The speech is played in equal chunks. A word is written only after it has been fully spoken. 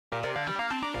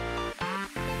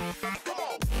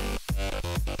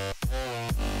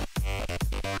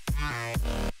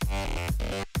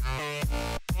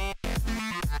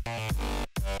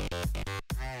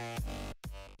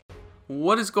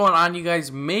What is going on, you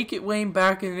guys? Make It Wayne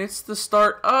back, and it's the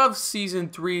start of Season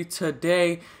 3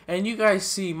 today. And you guys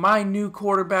see my new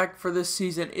quarterback for this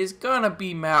season is going to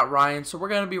be Matt Ryan. So we're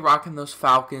going to be rocking those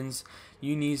Falcons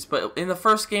unis. But in the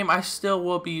first game, I still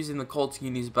will be using the Colts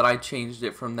unis, but I changed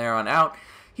it from there on out.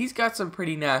 He's got some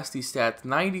pretty nasty stats: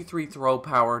 93 throw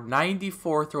power,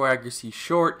 94 throw accuracy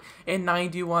short, and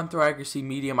 91 throw accuracy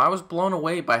medium. I was blown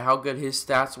away by how good his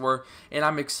stats were, and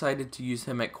I'm excited to use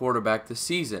him at quarterback this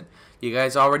season. You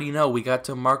guys already know we got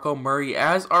DeMarco Murray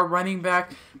as our running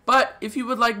back, but if you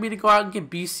would like me to go out and get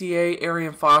BCA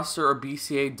Arian Foster or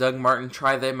BCA Doug Martin,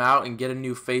 try them out and get a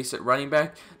new face at running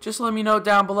back, just let me know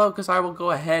down below because I will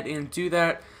go ahead and do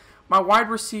that. My wide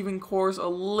receiving core is a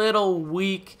little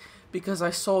weak because I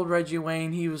sold Reggie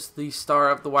Wayne. He was the star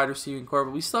of the wide receiving core,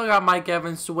 but we still got Mike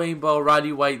Evans, Dwayne Bowe,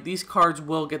 Roddy White. These cards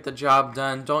will get the job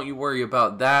done. Don't you worry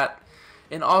about that.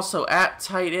 And also at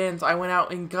tight ends, I went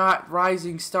out and got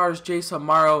Rising Stars Jason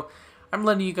Morrow. I'm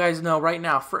letting you guys know right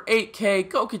now, for 8K,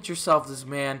 go get yourself this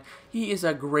man. He is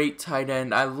a great tight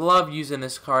end. I love using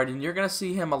this card, and you're going to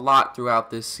see him a lot throughout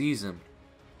this season.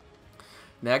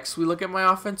 Next, we look at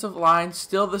my offensive line.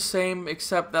 Still the same,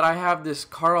 except that I have this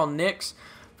Carl Nix.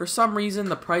 For some reason,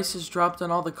 the price has dropped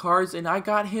on all the cards, and I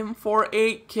got him for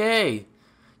 8K.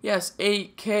 Yes,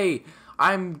 8K.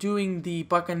 I'm doing the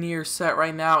Buccaneer set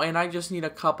right now, and I just need a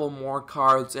couple more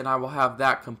cards, and I will have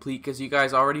that complete, because you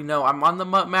guys already know I'm on the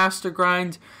master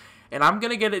grind, and I'm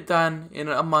going to get it done in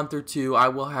a month or two. I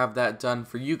will have that done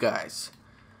for you guys.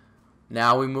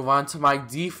 Now we move on to my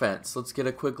defense. Let's get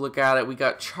a quick look at it. We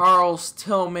got Charles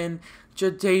Tillman,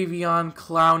 Jadeveon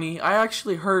Clowney. I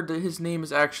actually heard that his name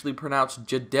is actually pronounced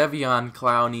Jadeveon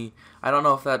Clowney. I don't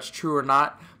know if that's true or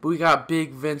not, but we got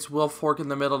Big Vince Wilfork in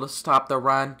the middle to stop the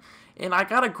run. And I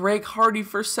got a Greg Hardy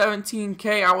for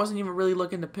 17K. I wasn't even really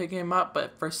looking to pick him up,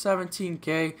 but for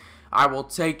 17K, I will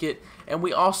take it. And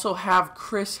we also have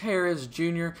Chris Harris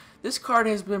Jr. This card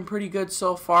has been pretty good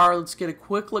so far. Let's get a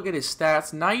quick look at his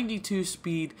stats. 92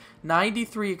 speed,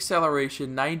 93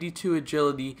 acceleration, 92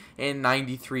 agility, and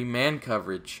 93 man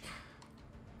coverage.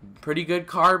 Pretty good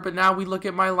card, but now we look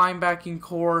at my linebacking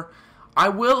core. I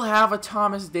will have a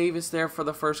Thomas Davis there for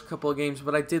the first couple of games,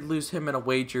 but I did lose him in a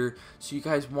wager, so you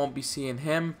guys won't be seeing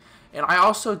him. And I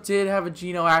also did have a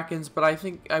Geno Atkins, but I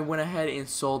think I went ahead and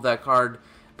sold that card.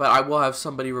 But I will have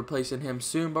somebody replacing him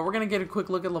soon. But we're going to get a quick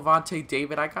look at Levante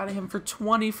David. I got him for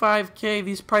 25K.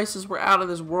 These prices were out of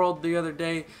this world the other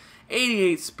day.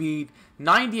 88 speed,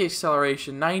 90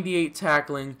 acceleration, 98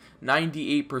 tackling,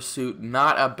 98 pursuit.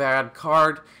 Not a bad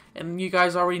card. And you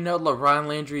guys already know LaRon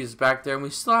Landry is back there. And we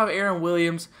still have Aaron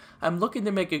Williams. I'm looking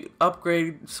to make an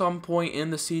upgrade at some point in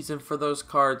the season for those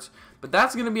cards. But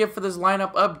that's going to be it for this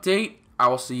lineup update. I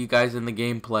will see you guys in the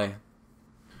gameplay.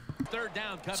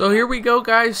 So here we go,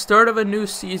 guys. Start of a new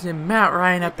season. Matt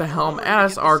Ryan at the helm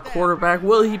as our quarterback.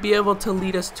 Will he be able to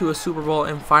lead us to a Super Bowl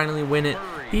and finally win it?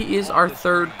 He is our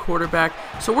third quarterback.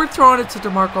 So we're throwing it to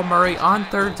DeMarco Murray on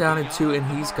 3rd down and 2, and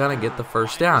he's going to get the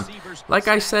first down. Like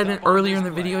I said earlier in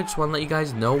the video, I just want to let you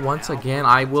guys know once again,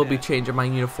 I will be changing my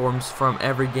uniforms from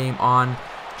every game on.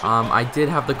 I did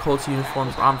have the Colts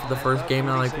uniforms on for the first game,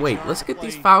 and I'm like, wait, let's get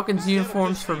these Falcons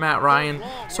uniforms for Matt Ryan.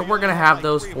 So we're going to have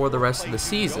those for the rest of the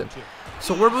season.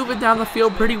 So we're moving down the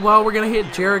field pretty well. We're going to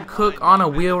hit Jared Cook on a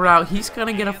wheel route. He's going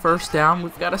to get a first down.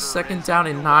 We've got a 2nd down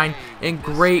and 9, and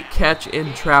great catch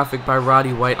in traffic by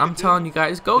Roddy White. I'm telling you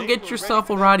guys, go get yourself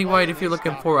a Roddy White if you're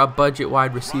looking for a budget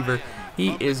wide receiver.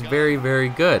 He is very, very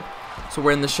good. So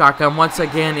we're in the shotgun once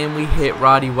again, and we hit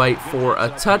Roddy White for a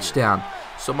touchdown.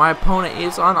 So my opponent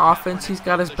is on offense. He's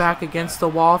got his back against the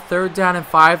wall. 3rd down and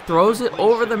 5. Throws it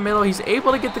over the middle. He's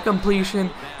able to get the completion,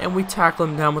 and we tackle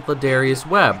him down with Ladarius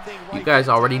Webb. You guys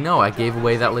already know I gave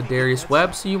away that Ladarius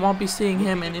Webb, so you won't be seeing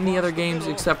him in any other games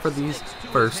except for these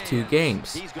first 2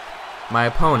 games. My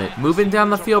opponent moving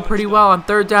down the field pretty well. On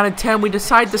 3rd down and 10, we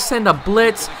decide to send a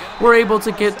blitz. We're able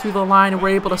to get through the line, and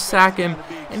we're able to sack him.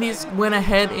 And he's went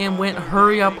ahead and went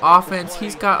hurry up offense.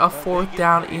 He's got a 4th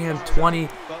down and 20.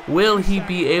 Will he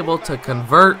be able to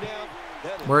convert?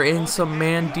 We're in some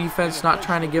man defense, not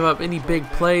trying to give up any big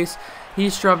plays.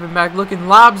 He's dropping back, looking,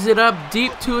 lobs it up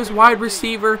deep to his wide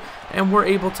receiver, and we're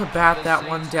able to bat that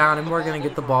one down, and we're going to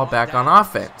get the ball back on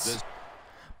offense.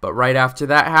 But right after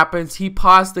that happens, he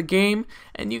paused the game,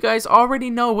 and you guys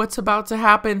already know what's about to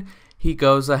happen. He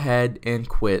goes ahead and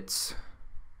quits.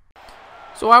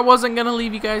 So I wasn't going to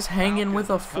leave you guys hanging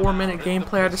with a 4-minute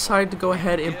gameplay. I decided to go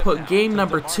ahead and put game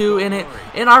number 2 in it.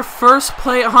 In our first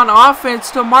play on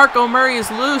offense, DeMarco Murray is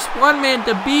loose. 1 man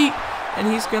to beat,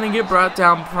 and he's going to get brought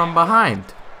down from behind.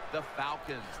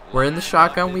 We're in the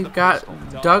shotgun. We've got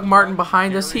Doug Martin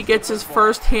behind us. He gets his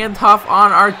first handoff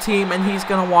on our team, and he's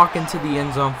going to walk into the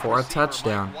end zone for a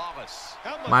touchdown.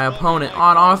 My opponent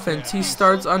on offense, he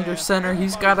starts under center.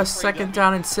 He's got a 2nd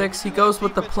down and 6. He goes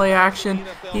with the play action.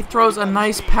 He throws a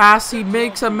nice pass. He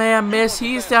makes a man miss.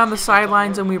 He's down the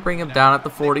sidelines, and we bring him down at the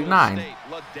 49.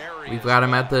 We've got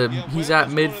him he's at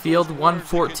midfield.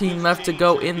 1:14 left to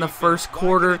go in the first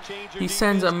quarter. He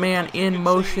sends a man in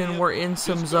motion. We're in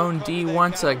some zone D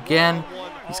once again.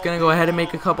 He's going to go ahead and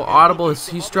make a couple audibles.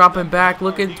 He's dropping back,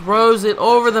 looking, throws it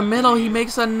over the middle. He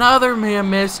makes another man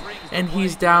miss, and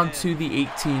he's down to the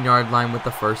 18-yard line with the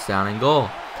 1st down and goal.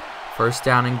 1st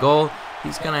down and goal.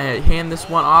 He's going to hand this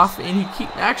one off, and he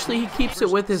keeps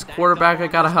it with his quarterback. I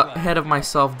got ahead of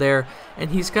myself there, and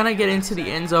he's going to get into the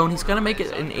end zone. He's going to make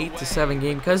it an 8-7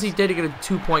 game because he did get a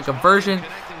 2-point conversion.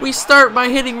 We start by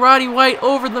hitting Roddy White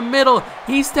over the middle.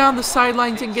 He's down the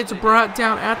sidelines and gets brought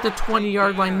down at the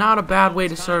 20-yard line. Not a bad way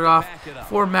to start off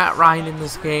for Matt Ryan in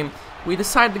this game. We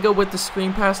decide to go with the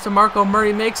screen pass to Marco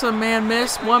Murray. Makes a man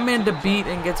miss, 1 man to beat,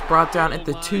 and gets brought down at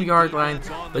the 2-yard line.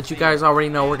 But you guys already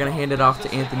know we're going to hand it off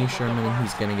to Anthony Sherman, and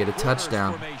he's going to get a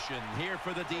touchdown.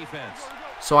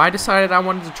 So I decided I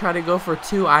wanted to try to go for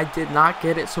 2. I did not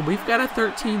get it. So we've got a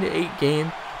 13-8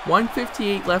 game.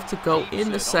 1:58 left to go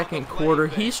in the 2nd quarter.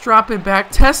 He's dropping back.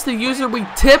 Test the user. We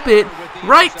tip it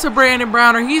right to Brandon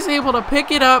Browner. He's able to pick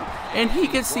it up, and he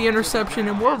gets the interception,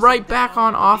 and we're right back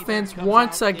on offense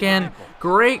once again.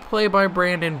 Great play by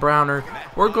Brandon Browner.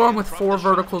 We're going with 4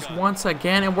 verticals once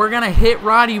again, and we're going to hit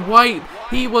Roddy White.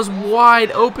 He was wide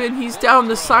open. He's down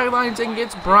the sidelines and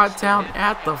gets brought down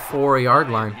at the 4-yard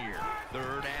line.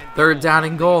 3rd down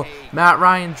and goal. Matt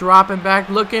Ryan dropping back,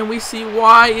 looking. We see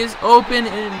Y is open,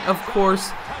 and of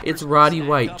course, it's Roddy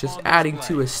White just adding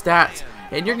to his stats.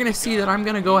 And you're going to see that I'm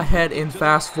going to go ahead and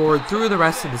fast forward through the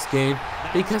rest of this game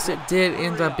because it did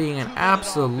end up being an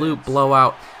absolute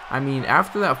blowout. I mean,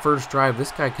 after that first drive,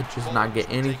 this guy could just not get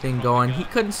anything going. He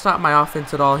couldn't stop my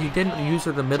offense at all. He didn't use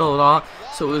the middle at all,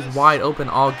 so it was wide open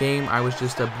all game. I was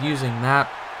just abusing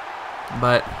that.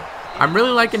 But I'm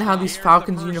really liking how these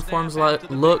Falcons uniforms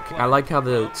look. I like how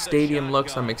the stadium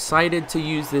looks. I'm excited to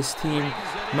use this team.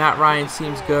 Matt Ryan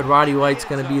seems good. Roddy White's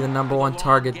going to be the #1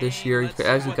 target this year.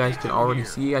 As you guys can already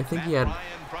see, I think he had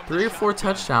 3 or 4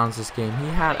 touchdowns this game. He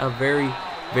had a very,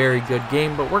 very good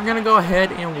game. But we're going to go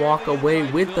ahead and walk away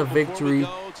with the victory.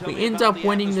 We end up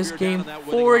winning this game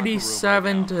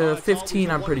 47-15,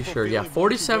 I'm pretty sure. Yeah,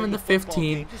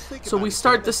 47-15. So we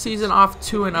start the season off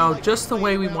 2-0, just the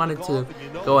way we wanted to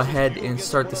go ahead and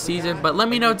start the season. But let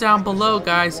me know down below,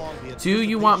 guys. Do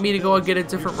you want me to go get a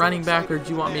different running back, or do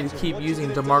you want me to keep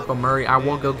using DeMarco Murray? I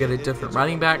will go get a different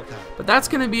running back. But that's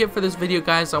going to be it for this video,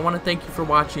 guys. I want to thank you for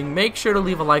watching. Make sure to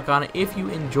leave a like on it if you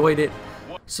enjoyed it.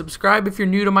 Subscribe if you're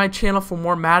new to my channel for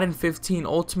more Madden 15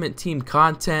 Ultimate Team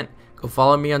content. Go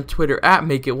follow me on Twitter at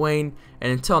MakeItWayne.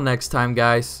 And until next time,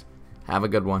 guys, have a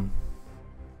good one.